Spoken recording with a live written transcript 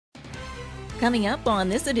Coming up on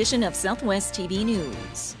this edition of Southwest TV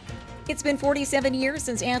News. It's been 47 years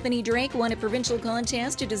since Anthony Drake won a provincial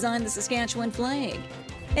contest to design the Saskatchewan flag.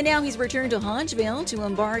 And now he's returned to Hodgeville to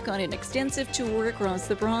embark on an extensive tour across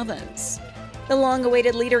the province. The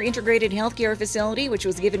long-awaited Leader Integrated Healthcare Facility, which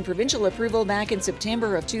was given provincial approval back in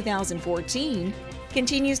September of 2014,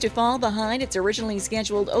 continues to fall behind its originally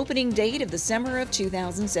scheduled opening date of the summer of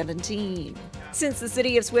 2017. Since the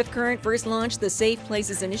City of Swift Current first launched the Safe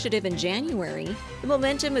Places Initiative in January, the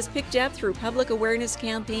momentum has picked up through public awareness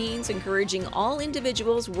campaigns encouraging all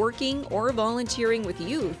individuals working or volunteering with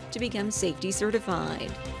youth to become safety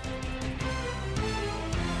certified.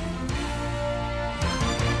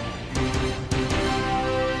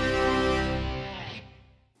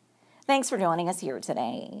 Thanks for joining us here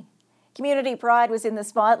today. Community pride was in the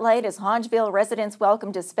spotlight as Hodgeville residents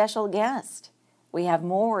welcomed a special guest. We have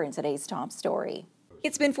more in today's top story.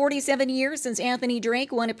 It's been 47 years since Anthony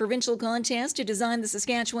Drake won a provincial contest to design the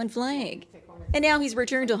Saskatchewan flag. And now he's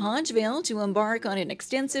returned to Hodgeville to embark on an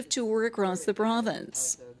extensive tour across the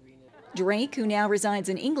province. Drake, who now resides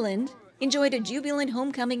in England, enjoyed a jubilant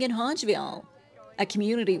homecoming in Hodgeville, a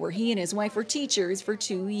community where he and his wife were teachers for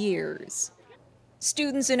 2 years.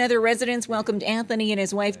 Students and other residents welcomed Anthony and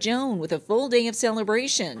his wife Joan with a full day of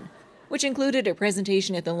celebration, which included a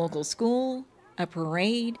presentation at the local school, a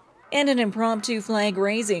parade, and an impromptu flag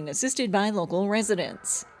raising assisted by local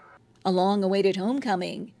residents. A long-awaited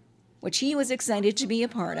homecoming, which he was excited to be a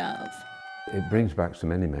part of. It brings back so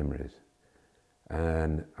many memories.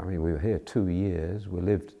 And I mean, we were here 2 years. We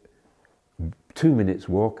lived 2 minutes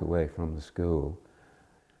walk away from the school.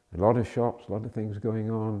 A lot of shops, a lot of things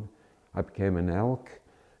going on. I became an elk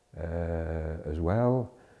as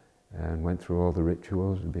well, and went through all the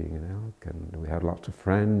rituals of being an elk, and we had lots of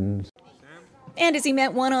friends. And as he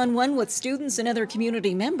met one-on-one with students and other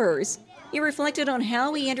community members, he reflected on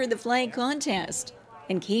how he entered the flag contest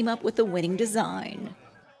and came up with the winning design.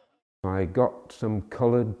 I got some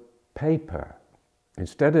colored paper.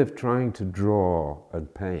 Instead of trying to draw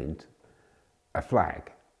and paint a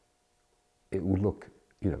flag, it would look,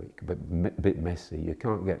 you know, a bit messy. You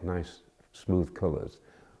can't get nice, smooth colours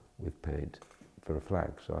with paint for a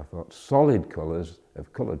flag. So I thought solid colours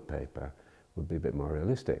of coloured paper would be a bit more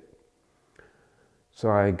realistic. So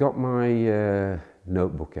I got my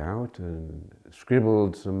notebook out and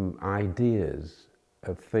scribbled some ideas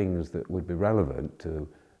of things that would be relevant to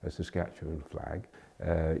a Saskatchewan flag.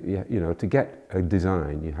 You know, to get a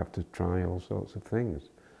design, you have to try all sorts of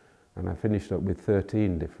things. And I finished up with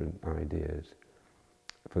 13 different ideas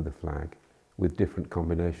for the flag, with different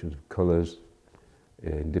combinations of colours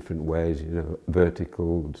in different ways, you know,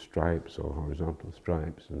 vertical stripes or horizontal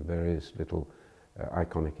stripes and various little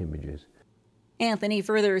iconic images. Anthony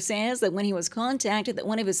further says that when he was contacted that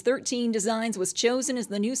one of his 13 designs was chosen as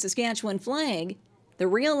the new Saskatchewan flag, the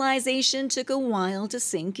realization took a while to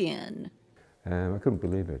sink in. I couldn't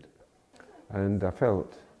believe it. And I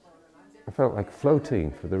felt like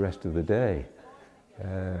floating for the rest of the day.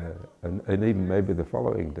 And even maybe the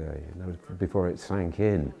following day, you know, before it sank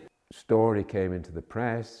in. Story came into the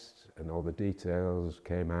press and all the details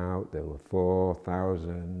came out. There were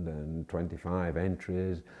 4,025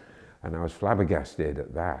 entries, and I was flabbergasted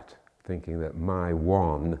at that, thinking that my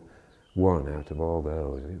one out of all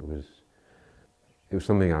those. It was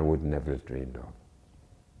something I would never have dreamed of.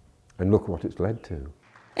 And look what it's led to.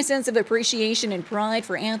 A sense of appreciation and pride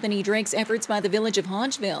for Anthony Drake's efforts by the village of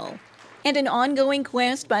Hodgeville, and an ongoing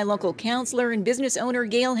quest by local councillor and business owner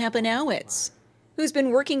Gail Hapanowitz, who's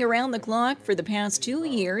been working around the clock for the past 2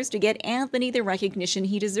 years to get Anthony the recognition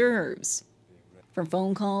he deserves. From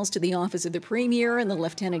phone calls to the office of the Premier and the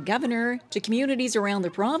Lieutenant Governor to communities around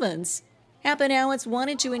the province, Hapanowitz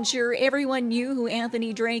wanted to ensure everyone knew who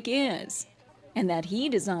Anthony Drake is, and that he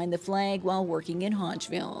designed the flag while working in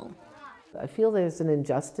Hodgeville. I feel there's an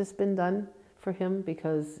injustice been done for him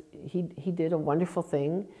because he did a wonderful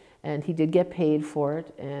thing, and he did get paid for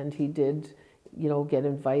it, and he did, you know, get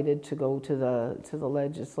invited to go to the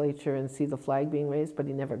legislature and see the flag being raised, but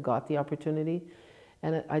he never got the opportunity.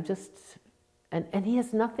 And and he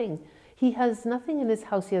has nothing. He has nothing in his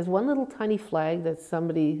house. He has one little tiny flag that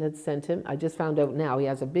somebody had sent him. I just found out now he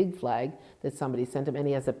has a big flag that somebody sent him, and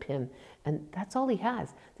he has a pin. And that's all he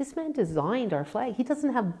has. This man designed our flag. He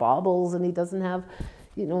doesn't have baubles, and he doesn't have,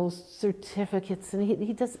 you know, certificates, and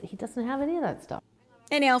he doesn't have any of that stuff.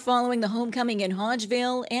 And now, following the homecoming in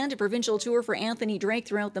Hodgeville and a provincial tour for Anthony Drake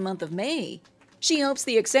throughout the month of May, she hopes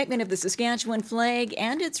the excitement of the Saskatchewan flag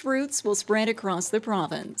and its roots will spread across the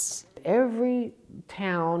province. Every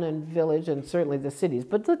town and village, and certainly the cities,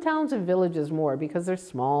 but the towns and villages more because they're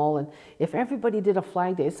small, and if everybody did a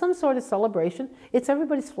flag day, some sort of celebration, it's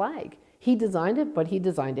everybody's flag. He designed it, but he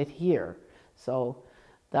designed it here. So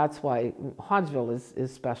that's why Hodgeville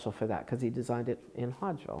is special for that, because he designed it in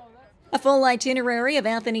Hodgeville. A full itinerary of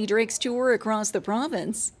Anthony Drake's tour across the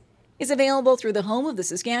province is available through the home of the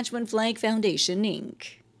Saskatchewan Flag Foundation,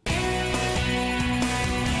 Inc.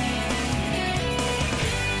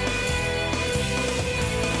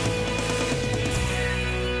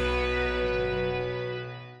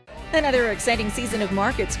 Another exciting season of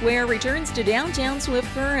Market Square returns to downtown Swift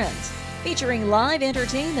Current, featuring live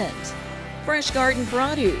entertainment, fresh garden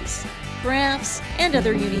produce, crafts, and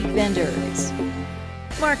other unique vendors.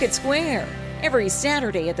 Market Square, every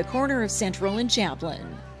Saturday at the corner of Central and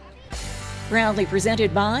Chaplin. Proudly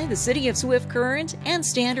presented by the City of Swift Current and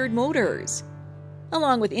Standard Motors,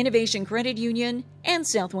 along with Innovation Credit Union and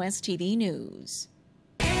Southwest TV News.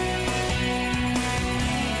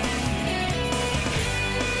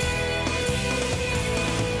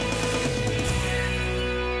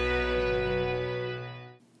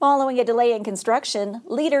 Following a delay in construction,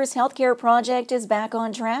 Leader's healthcare project is back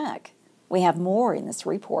on track. We have more in this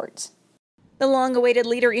report. The long-awaited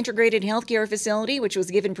Leader Integrated Healthcare Facility, which was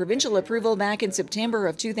given provincial approval back in September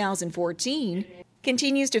of 2014,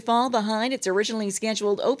 continues to fall behind its originally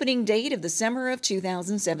scheduled opening date of the summer of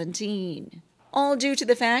 2017. All due to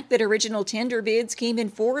the fact that original tender bids came in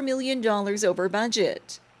 $4 million over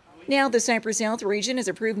budget. Now the Cypress Health Region has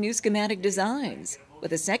approved new schematic designs,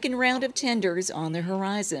 with a second round of tenders on the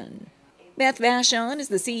horizon. Beth Vachon is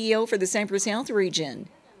the CEO for the Cypress Health Region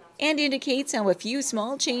and indicates how a few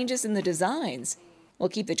small changes in the designs will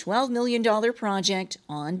keep the $12 million project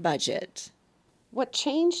on budget. What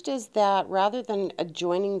changed is that rather than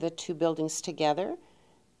adjoining the two buildings together,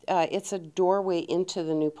 it's a doorway into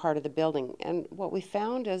the new part of the building. And what we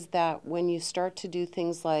found is that when you start to do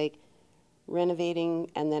things like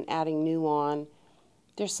renovating and then adding new on,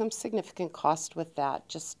 there's some significant cost with that,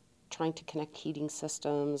 just trying to connect heating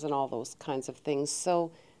systems and all those kinds of things.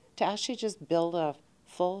 So to actually just build a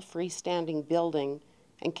full freestanding building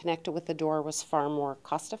and connect it with the door was far more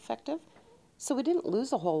cost effective. So we didn't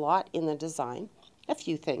lose a whole lot in the design. A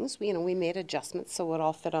few things, we made adjustments so it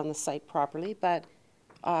all fit on the site properly, but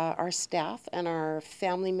our staff and our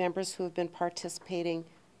family members who have been participating,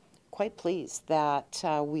 quite pleased that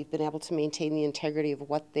we've been able to maintain the integrity of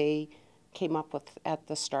what they came up with at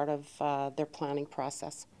the start of their planning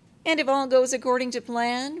process. And if all goes according to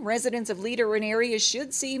plan, residents of Leader and area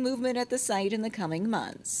should see movement at the site in the coming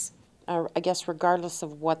months. I guess regardless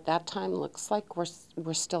of what that time looks like,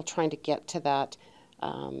 we're still trying to get to that,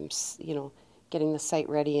 getting the site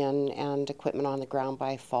ready and equipment on the ground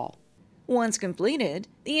by fall. Once completed,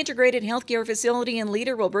 the integrated healthcare facility in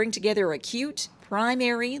Leader will bring together acute,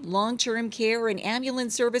 primary, long-term care, and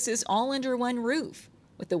ambulance services all under one roof,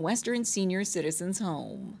 with the Western Senior Citizens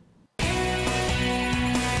Home.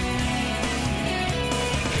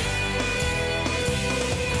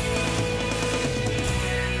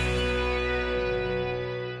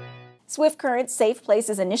 Swift Current's Safe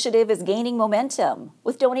Places initiative is gaining momentum,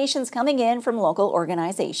 with donations coming in from local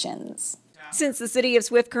organizations. Since the City of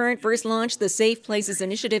Swift Current first launched the Safe Places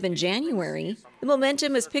initiative in January, the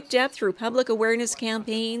momentum has picked up through public awareness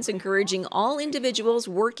campaigns encouraging all individuals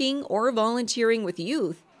working or volunteering with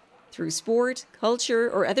youth through sport, culture,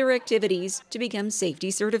 or other activities to become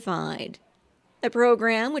safety certified. A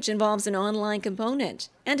program which involves an online component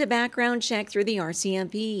and a background check through the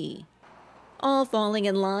RCMP. All falling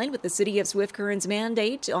in line with the City of Swift Current's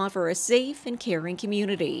mandate to offer a safe and caring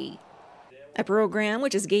community. A program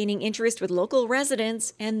which is gaining interest with local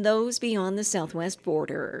residents and those beyond the southwest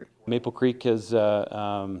border. Maple Creek is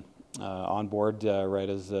on board right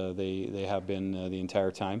as they have been the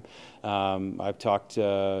entire time. I've talked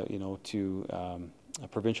to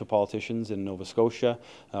provincial politicians in Nova Scotia,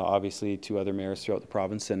 obviously to other mayors throughout the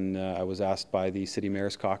province, and I was asked by the City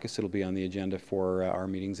Mayor's Caucus. It'll be on the agenda for our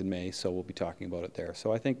meetings in May, so we'll be talking about it there.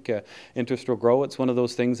 So I think interest will grow. It's one of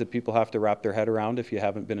those things that people have to wrap their head around if you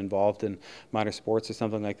haven't been involved in minor sports or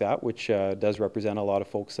something like that, which does represent a lot of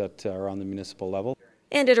folks that are on the municipal level.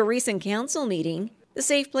 And at a recent council meeting, the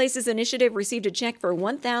Safe Places Initiative received a check for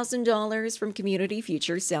 $1,000 from Community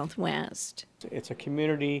Future Southwest. It's a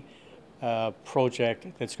community project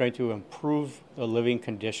that's going to improve the living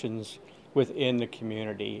conditions within the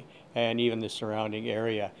community and even the surrounding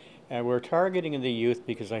area. And we're targeting the youth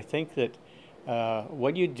because I think that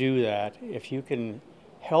when you do that, if you can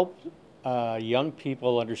help young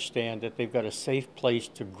people understand that they've got a safe place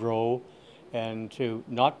to grow and to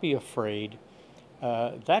not be afraid,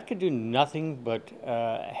 that could do nothing but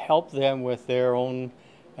help them with their own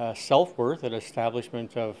self-worth and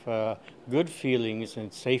establishment of good feelings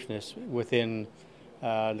and safeness within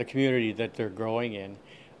the community that they're growing in.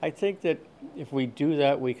 I think that if we do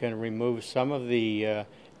that, we can remove some of the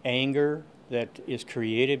anger that is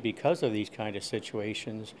created because of these kind of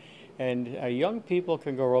situations. And young people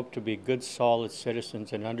can grow up to be good, solid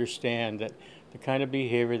citizens and understand that the kind of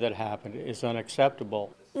behavior that happened is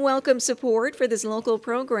unacceptable. Welcome support for this local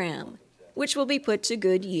program, which will be put to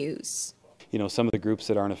good use. You know, some of the groups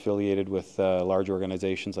that aren't affiliated with large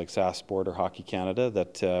organizations like SAS Sport or Hockey Canada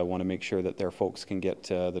that want to make sure that their folks can get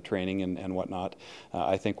the training and whatnot,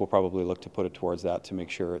 I think we'll probably look to put it towards that to make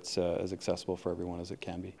sure it's as accessible for everyone as it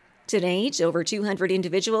can be. To date, over 200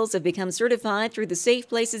 individuals have become certified through the Safe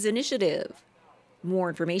Places Initiative. More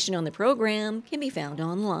information on the program can be found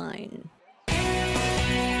online.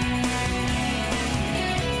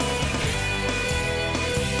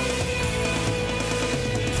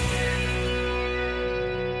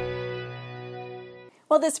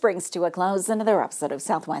 Well, this brings to a close another episode of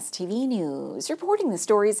Southwest TV News, reporting the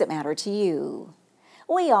stories that matter to you.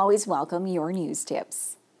 We always welcome your news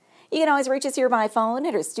tips. You can always reach us here by phone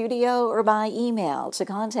at our studio or by email to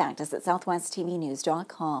contact us at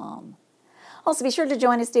southwesttvnews.com. Also, be sure to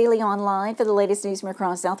join us daily online for the latest news from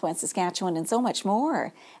across Southwest Saskatchewan and so much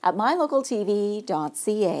more at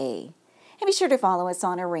MyLocalTV.ca. And be sure to follow us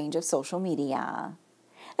on a range of social media.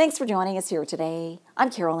 Thanks for joining us here today. I'm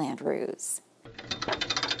Carol Andrews.